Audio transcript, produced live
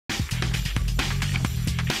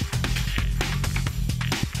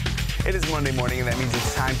It is Monday morning, and that means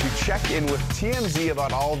it's time to check in with TMZ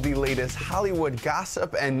about all the latest Hollywood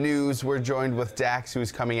gossip and news. We're joined with Dax,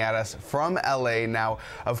 who's coming at us from LA. Now,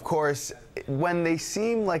 of course, when they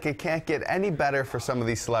seem like it can't get any better for some of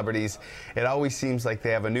these celebrities, it always seems like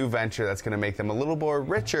they have a new venture that's going to make them a little more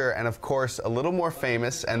richer and, of course, a little more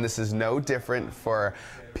famous. And this is no different for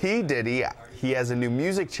P. Diddy. He has a new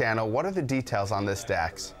music channel. What are the details on this,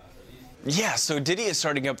 Dax? Yeah, so Diddy is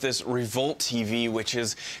starting up this Revolt TV, which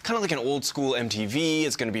is kind of like an old school MTV.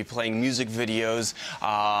 It's going to be playing music videos,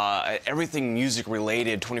 everything music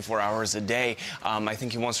related 24 hours a day. I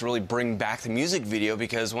think he wants to really bring back the music video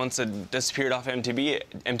because once it disappeared off MTV,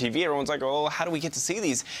 everyone's like, oh, how do we get to see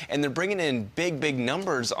these? And they're bringing in big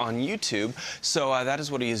numbers on YouTube. So that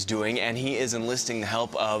is what he is doing, and he is enlisting the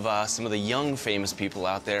help of some of the young famous people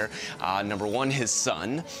out there. Number one, his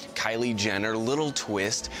son, Kylie Jenner, Little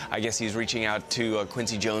Twist. I guess he's reaching out to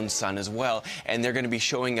Quincy Jones' son as well, and they're going to be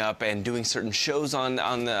showing up and doing certain shows on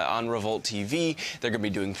Revolt TV. They're going to be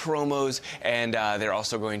doing promos, and they're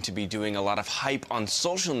also going to be doing a lot of hype on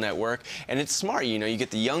social network. And it's smart, you know, you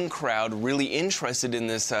get the young crowd really interested in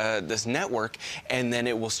this this network, and then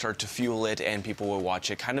it will start to fuel it, and people will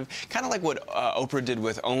watch it. Kind of like what Oprah did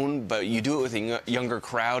with OWN, but you do it with a younger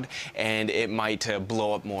crowd, and it might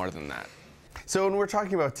blow up more than that. So when we're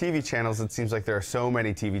talking about TV channels, it seems like there are so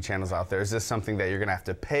many TV channels out there. Is this something that you're going to have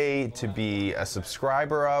to pay to be a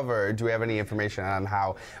subscriber of, or do we have any information on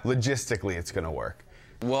how logistically it's going to work?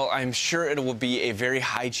 Well, I'm sure it will be a very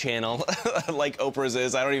high channel like Oprah's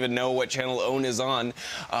is. I don't even know what channel OWN is on,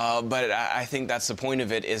 but I think that's the point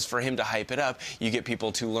of it, is for him to hype it up. You get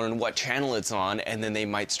people to learn what channel it's on, and then they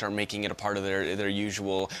might start making it a part of their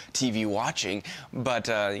usual TV watching. But,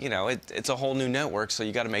 you know, it's a whole new network, so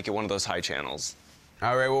you got to make it one of those high channels.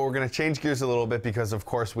 All right, well, we're going to change gears a little bit because, of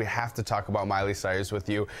course, we have to talk about Miley Cyrus with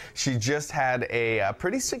you. She just had a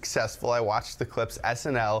pretty successful, I watched the clips,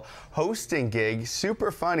 SNL hosting gig. Super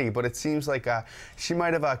funny, but it seems like she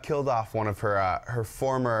might have killed off one of her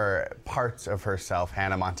former parts of herself,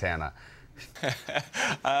 Hannah Montana.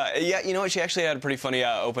 Yeah, you know what? She actually had a pretty funny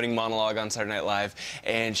opening monologue on Saturday Night Live,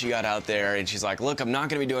 and she got out there and she's like, look, I'm not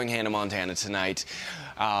going to be doing Hannah Montana tonight,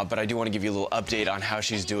 but I do want to give you a little update on how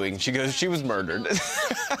she's doing. She goes, she was murdered,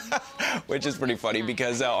 which is pretty funny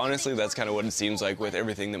because honestly, that's kind of what it seems like with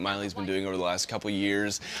everything that Miley's been doing over the last couple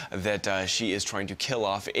years, that she is trying to kill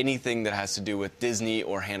off anything that has to do with Disney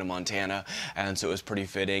or Hannah Montana, and so it was pretty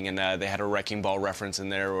fitting. And they had a wrecking ball reference in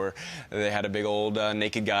there where they had a big old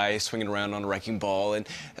naked guy swinging around on a wrecking ball. And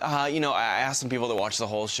you know, I asked some people that watched the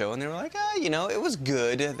whole show, and they were like, you know, it was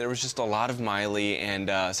good. There was just a lot of Miley, and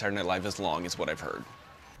Saturday Night Live is long, is what I've heard.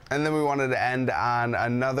 And then we wanted to end on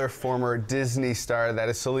another former Disney star, that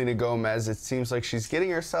is Selena Gomez. It seems like she's getting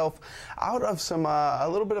herself out of some a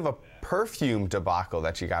little bit of a perfume debacle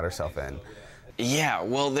that she got herself in. Yeah,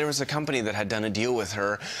 well, there was a company that had done a deal with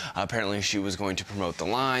her. Apparently, she was going to promote the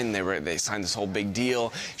line. They signed this whole big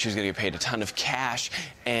deal. She was going to get paid a ton of cash,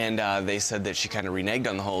 and they said that she kind of reneged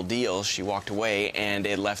on the whole deal. She walked away, and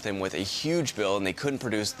it left them with a huge bill, and they couldn't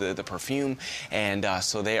produce the perfume, and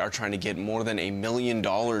so they are trying to get more than $1 million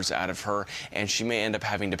out of her, and she may end up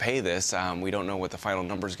having to pay this. We don't know what the final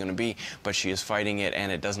number is going to be, but she is fighting it,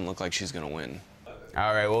 and it doesn't look like she's going to win.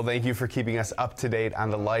 All right, well, thank you for keeping us up to date on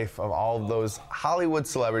the life of all of those Hollywood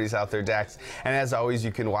celebrities out there, Dax. And as always,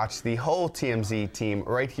 you can watch the whole TMZ team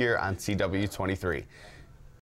right here on CW23.